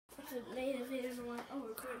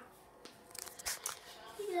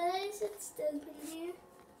it's Desmond here.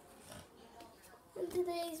 And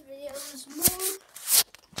today's video is more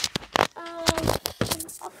an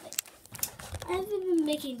update. I haven't been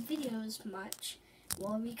making videos much.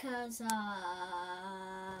 Well, because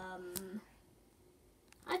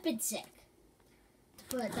I've been sick, to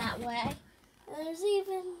put it that way. And I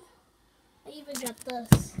even got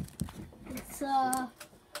this.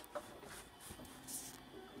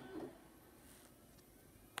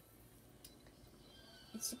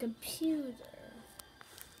 It's a computer.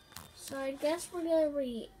 So I guess we're gonna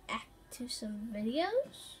react to some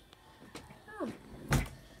videos.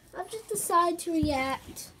 I've just decided to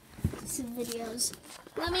react to some videos.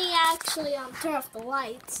 Let me actually turn off the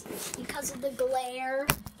lights because of the glare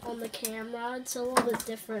on the camera. It's a little bit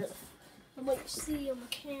different than what you see on the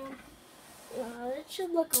camera. It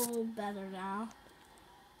should look a little better now.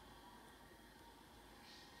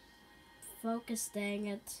 Focus, dang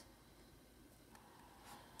it.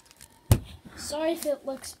 Sorry if it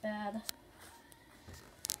looks bad.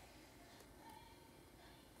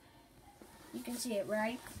 You can see it,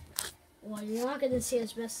 right? Well, you're not going to see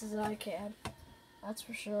as best as I can. That's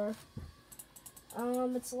for sure.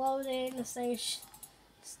 It's loading. This thing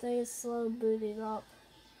is slow booting up.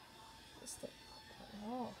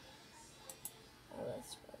 Oh,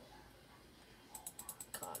 that's better.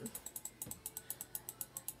 Come.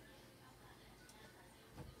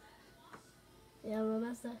 Yeah, well,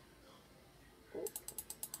 that's the.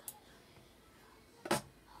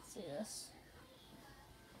 See this.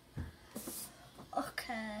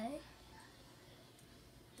 Okay.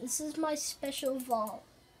 This is my special vault.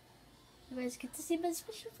 You guys get to see my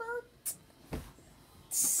special vault?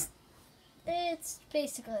 It's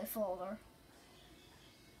basically a folder.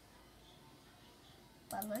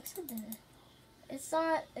 But looks at it. It's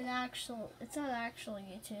not actual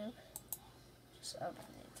YouTube. Just open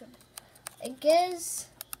YouTube. It gives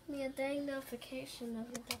me a dang notification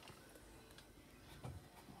every day.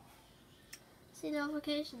 See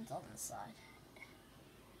notifications on the side.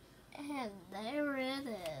 And there it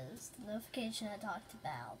is, the notification I talked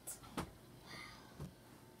about.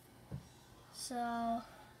 So,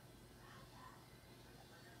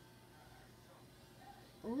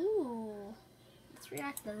 let's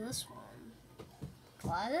react to this one.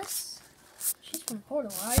 Gladys? She's from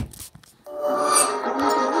Portal, right?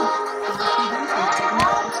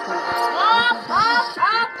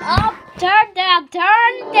 Up! Turn down!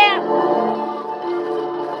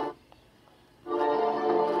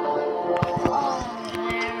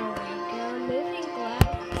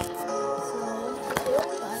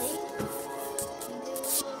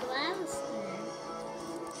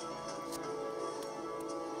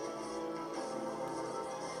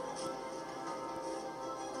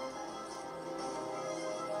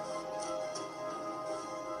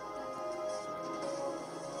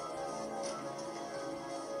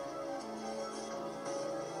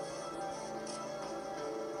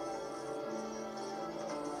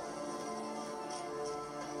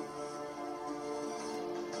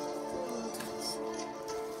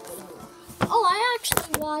 Oh, I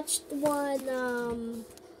actually watched one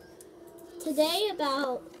today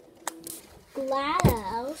about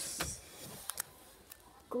GLaDOS.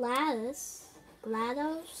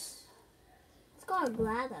 It's called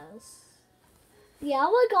GLaDOS. Yeah, I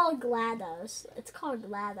would call it GLaDOS. It's called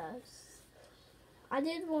GLaDOS. I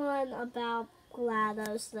did one about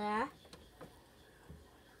GLaDOS there.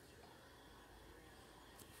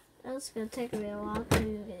 That's gonna take me a while to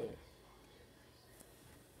get.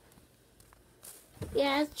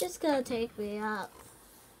 Yeah, it's just gonna take me up.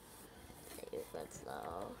 But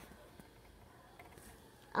slow.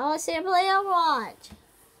 I want to see her play Overwatch.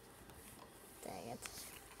 Dang it.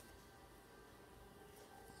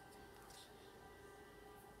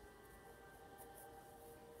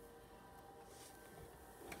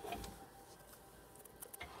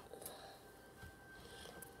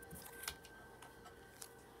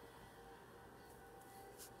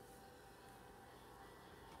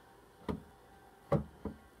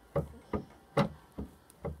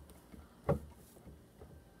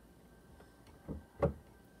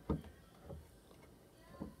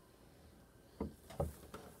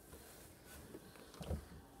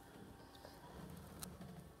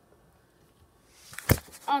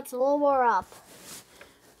 Oh, it's a little more up.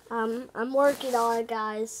 I'm working on it,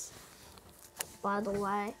 guys. By the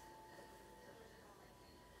way.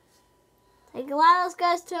 Hey, GLaDOS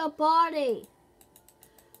goes to a party.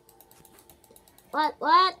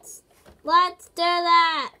 Let's do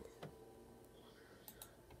that.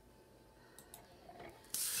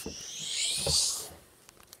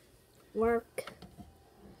 Work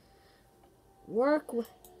with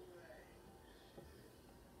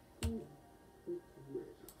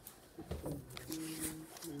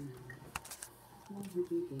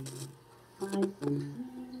Okay,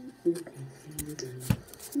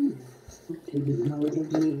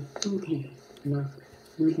 look,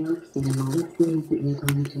 we don't stand all the things that you're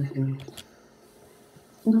going to do.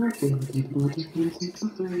 But also looking for the chances for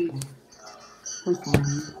freedom, for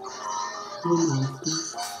family, for honesty.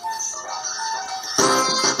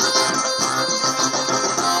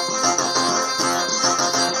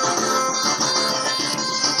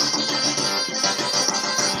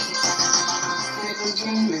 And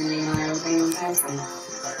genuinely mildly impressive.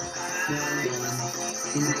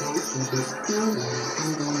 In the case of this program,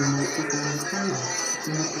 I'm going to make the phone call.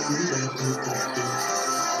 And the phone will be questions.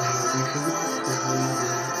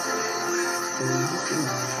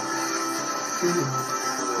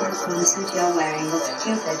 Those swimsuit you're wearing looks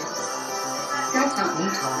stupid. That's not me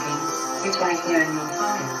talking. It's right here in your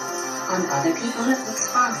file. On other people it looks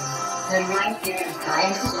fine. Then right here a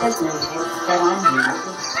scientist has noted that on you it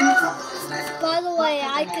looks stupid. By the way,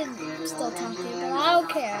 I can still talk to you, but I don't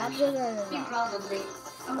care. I'm just gonna You probably...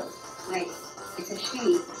 Oh, wait. It's a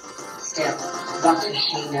she. Still, what does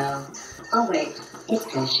she know? Oh wait, it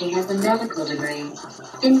says she has a medical degree.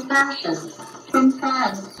 In fashion. From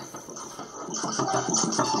France.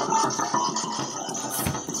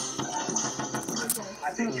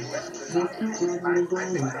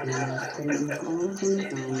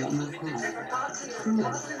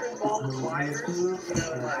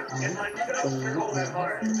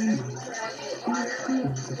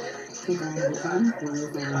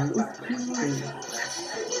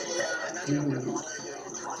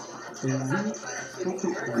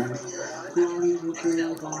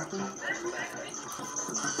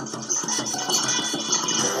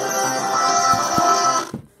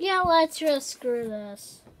 Yeah, let's just screw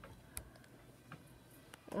this.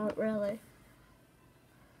 Not really.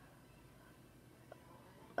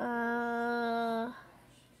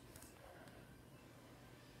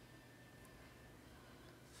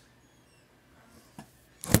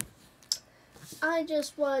 I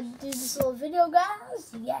just want to do this little video,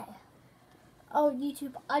 guys. Yeah. Oh,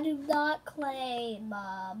 YouTube, I do not claim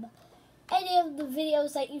any of the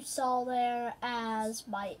videos that you saw there as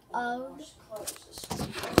my own.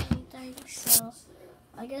 So,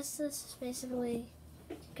 I guess this is basically,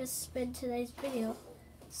 it's been today's video.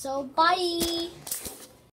 So, bye!